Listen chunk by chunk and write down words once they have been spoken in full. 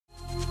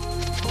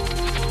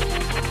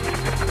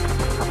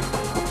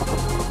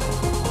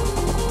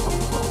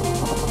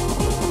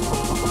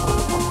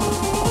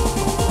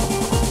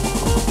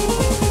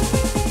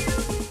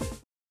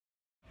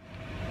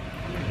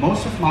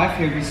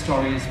favorite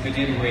stories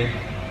begin with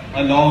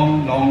a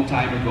long, long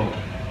time ago.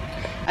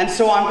 And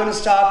so I'm going to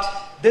start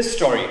this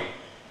story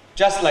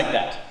just like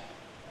that.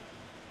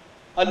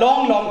 A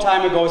long, long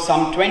time ago,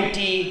 some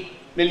 20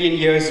 million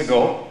years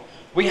ago,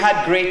 we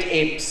had great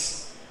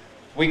apes.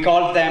 We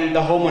called them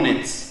the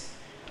hominids.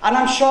 And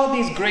I'm sure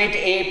these great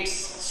apes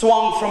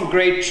swung from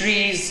great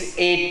trees,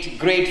 ate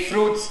great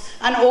fruits,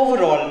 and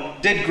overall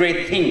did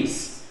great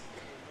things.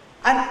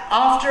 And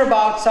after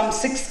about some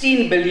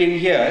 16 billion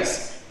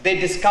years, they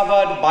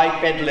discovered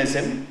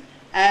bipedalism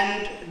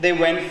and they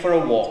went for a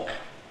walk.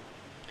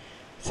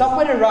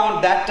 Somewhere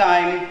around that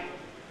time,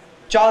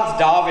 Charles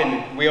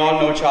Darwin, we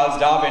all know Charles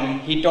Darwin,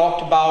 he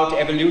talked about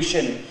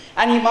evolution,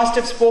 and he must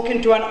have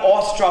spoken to an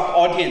awestruck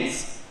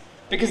audience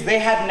because they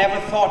had never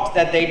thought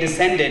that they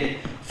descended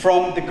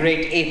from the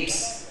great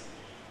apes.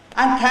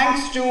 And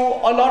thanks to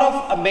a lot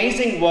of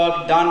amazing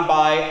work done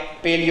by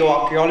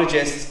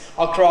paleoarchaeologists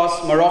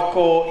across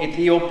Morocco,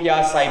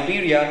 Ethiopia,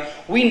 Siberia,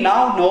 we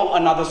now know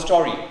another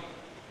story.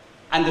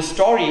 And the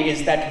story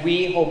is that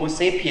we Homo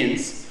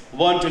sapiens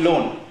weren't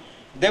alone.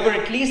 There were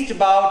at least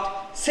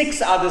about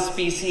 6 other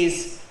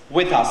species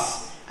with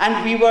us,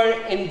 and we were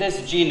in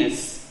this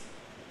genus.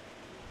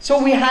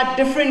 So we had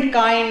different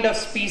kind of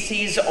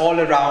species all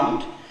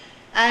around.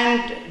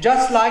 And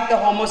just like the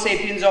Homo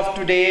sapiens of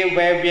today,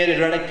 where we are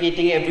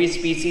eradicating every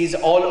species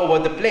all over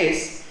the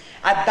place,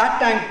 at that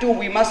time too,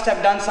 we must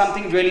have done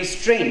something really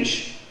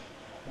strange.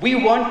 We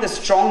weren't the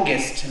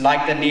strongest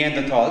like the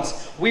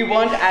Neanderthals. We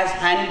weren't as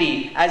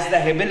handy as the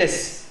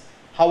habilis.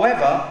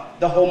 However,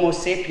 the Homo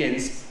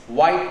sapiens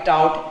wiped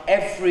out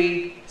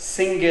every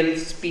single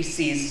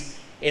species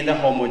in the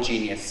Homo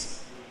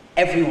genus.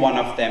 Every one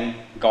of them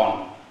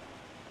gone.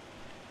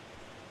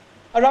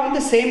 Around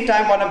the same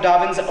time, one of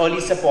Darwin's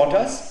early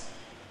supporters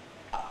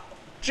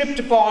tripped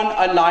upon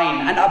a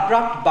line, an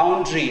abrupt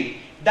boundary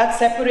that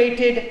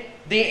separated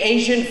the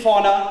Asian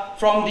fauna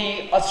from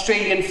the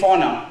Australian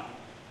fauna.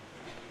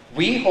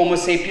 We, Homo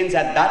sapiens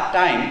at that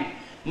time,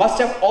 must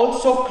have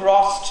also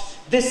crossed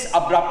this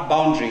abrupt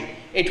boundary.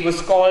 It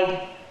was called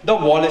the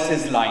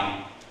Wallaces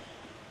Line.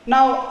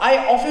 Now,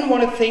 I often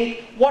want to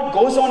think what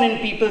goes on in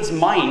people's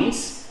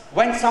minds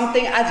when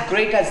something as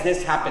great as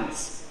this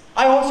happens.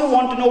 I also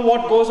want to know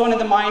what goes on in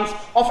the minds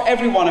of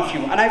every one of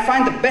you, and I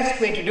find the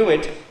best way to do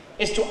it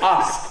is to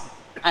ask.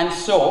 And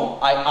so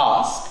I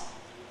ask,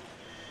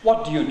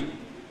 what do you do?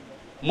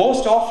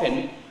 Most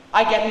often,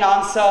 I get an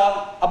answer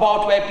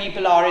about where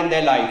people are in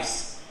their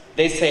lives.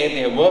 They say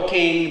they're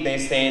working, they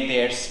say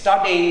they're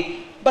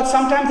studying, but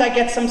sometimes I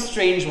get some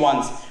strange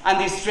ones, and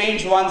these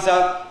strange ones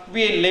are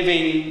we're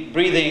living,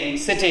 breathing,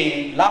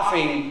 sitting,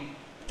 laughing,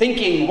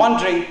 thinking,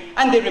 wondering,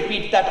 and they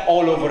repeat that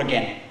all over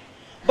again.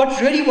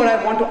 But really what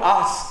I want to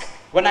ask,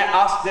 when I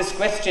ask this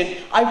question,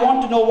 I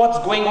want to know what's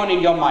going on in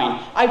your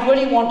mind. I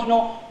really want to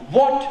know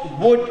what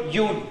would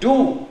you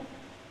do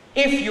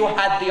if you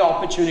had the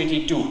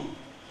opportunity to.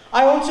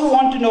 I also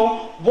want to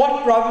know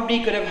what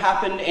probably could have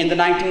happened in the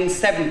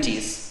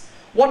 1970s.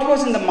 What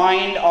was in the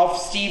mind of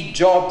Steve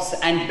Jobs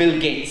and Bill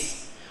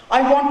Gates?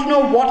 I want to know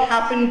what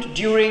happened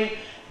during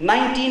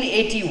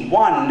 1981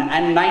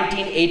 and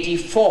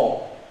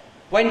 1984,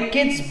 when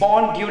kids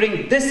born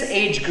during this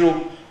age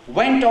group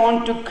went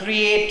on to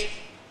create,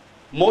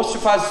 most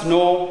of us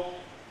know,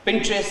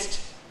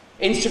 Pinterest,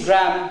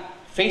 Instagram,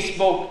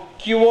 Facebook,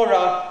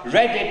 Quora,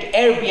 Reddit,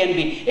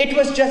 Airbnb. It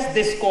was just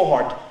this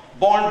cohort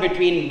born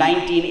between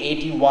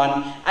 1981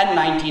 and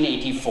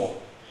 1984.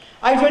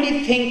 I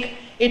really think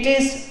it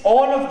is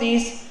all of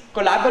these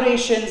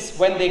collaborations,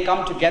 when they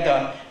come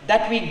together,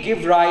 that we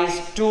give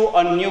rise to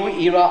a new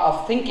era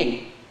of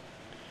thinking.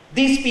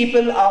 These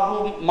people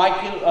are who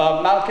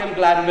Malcolm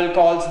Gladwell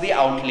calls the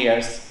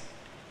outliers.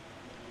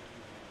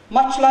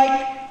 Much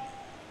like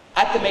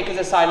at the Makers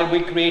Asylum,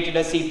 we created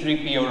a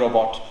C-3PO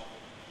robot.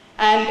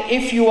 And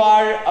if you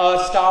are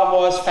a Star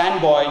Wars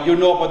fanboy, you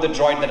know about the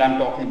droid that I'm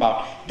talking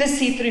about. This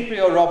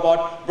C-3PO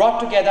robot brought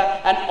together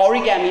an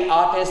origami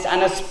artist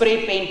and a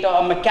spray painter,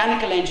 a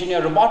mechanical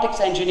engineer, robotics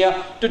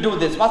engineer to do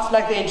this, much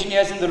like the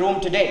engineers in the room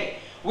today.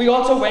 We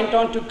also went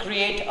on to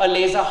create a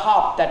laser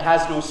harp that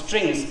has no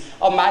strings,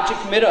 a magic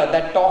mirror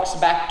that talks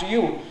back to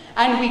you.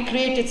 And we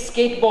created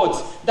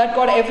skateboards that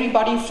got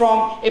everybody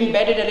from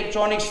embedded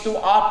electronics to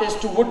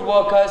artists to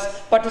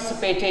woodworkers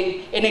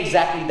participating in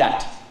exactly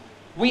that.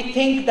 We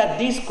think that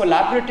these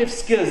collaborative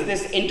skills,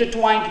 this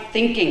intertwined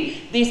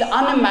thinking, these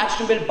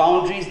unimaginable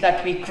boundaries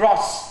that we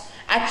cross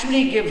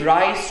actually give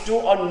rise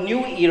to a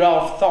new era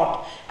of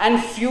thought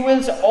and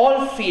fuels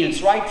all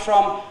fields, right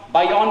from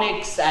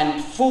bionics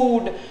and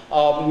food,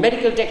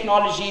 medical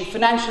technology,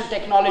 financial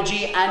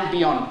technology, and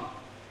beyond.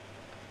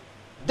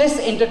 This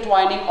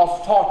intertwining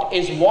of thought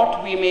is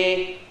what we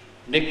may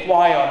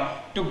require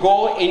to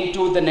go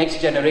into the next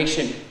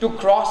generation, to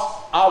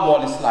cross our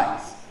Wallace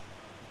lines.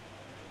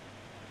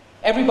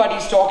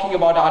 Everybody's talking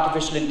about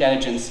artificial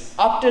intelligence.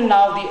 Up till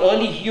now, the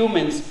early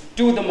humans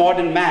to the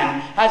modern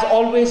man has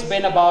always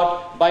been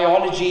about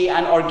biology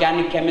and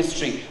organic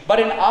chemistry.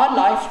 But in our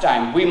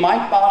lifetime, we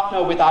might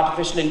partner with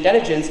artificial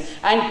intelligence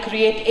and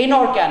create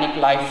inorganic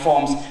life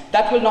forms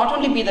that will not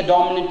only be the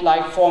dominant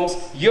life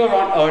forms here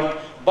on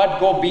Earth, but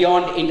go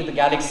beyond into the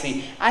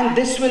galaxy. And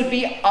this will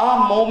be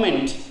our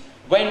moment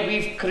when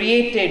we've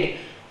created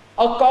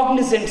a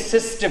cognizant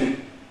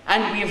system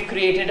and we've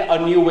created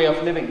a new way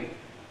of living.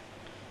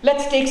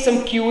 Let's take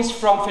some cues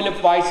from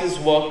Philip Weiss's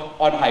work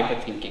on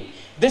hyperthinking.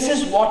 This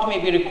is what may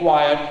be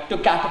required to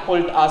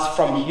catapult us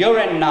from here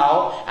and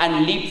now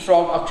and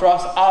leapfrog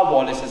across our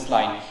Wallaces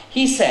line.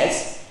 He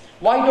says,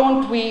 why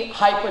don't we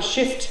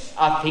hyper-shift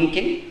our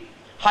thinking,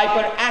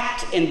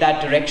 hyper-act in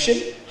that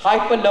direction,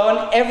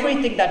 hyper-learn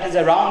everything that is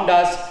around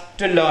us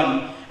to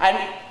learn, and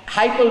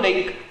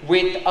hyperlink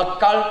with a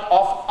cult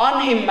of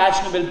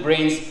unimaginable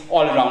brains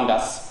all around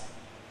us.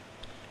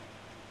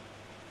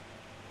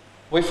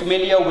 We're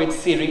familiar with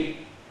Siri,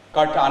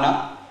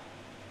 Cortana,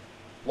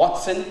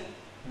 Watson,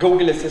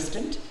 Google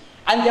Assistant,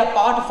 and they're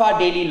part of our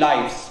daily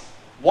lives.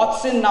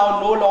 Watson now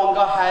no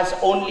longer has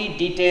only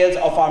details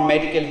of our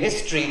medical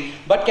history,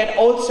 but can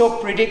also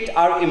predict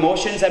our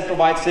emotions and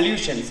provide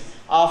solutions.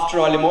 After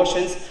all,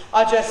 emotions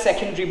are just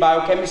secondary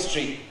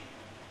biochemistry.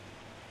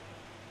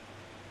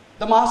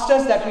 The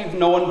masters that we've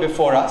known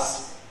before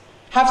us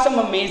have some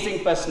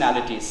amazing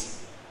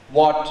personalities,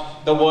 what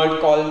the world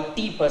calls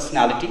T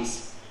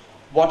personalities,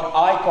 what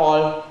I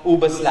call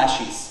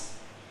uber-slashies.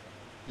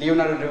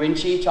 Leonardo da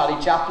Vinci,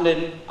 Charlie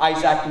Chaplin,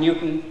 Isaac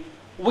Newton,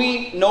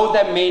 we know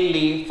them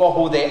mainly for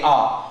who they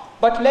are.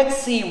 But let's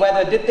see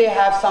whether did they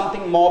have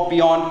something more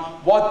beyond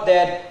what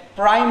their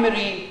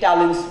primary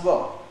talents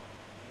were.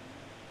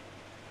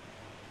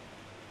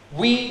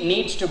 We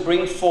need to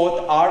bring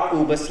forth our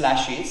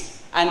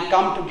uber-slashies and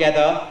come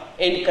together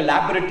in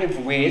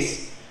collaborative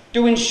ways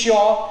to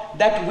ensure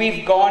that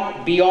we've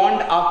gone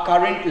beyond our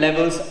current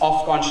levels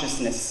of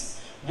consciousness.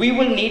 We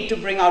will need to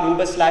bring our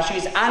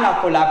uber-slashies and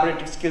our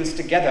collaborative skills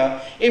together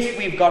if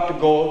we've got to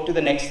go to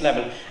the next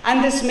level.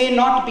 And this may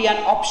not be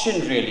an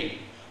option really.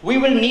 We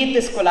will need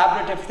this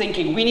collaborative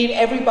thinking. We need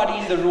everybody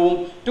in the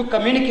room to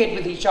communicate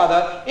with each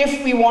other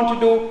if we want to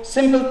do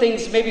simple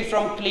things, maybe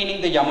from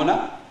cleaning the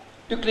Yamuna,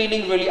 to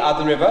cleaning really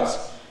other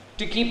rivers,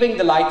 to keeping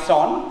the lights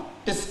on,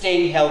 to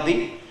staying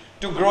healthy,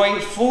 to growing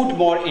food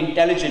more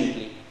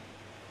intelligently.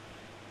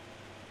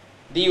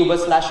 The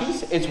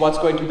uber-slashies is what's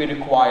going to be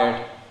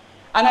required.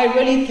 And I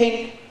really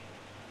think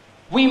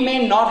we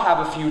may not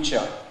have a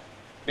future,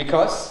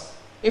 because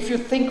if you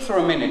think for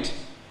a minute,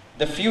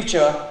 the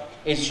future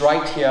is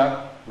right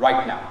here,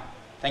 right now.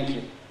 Thank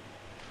you.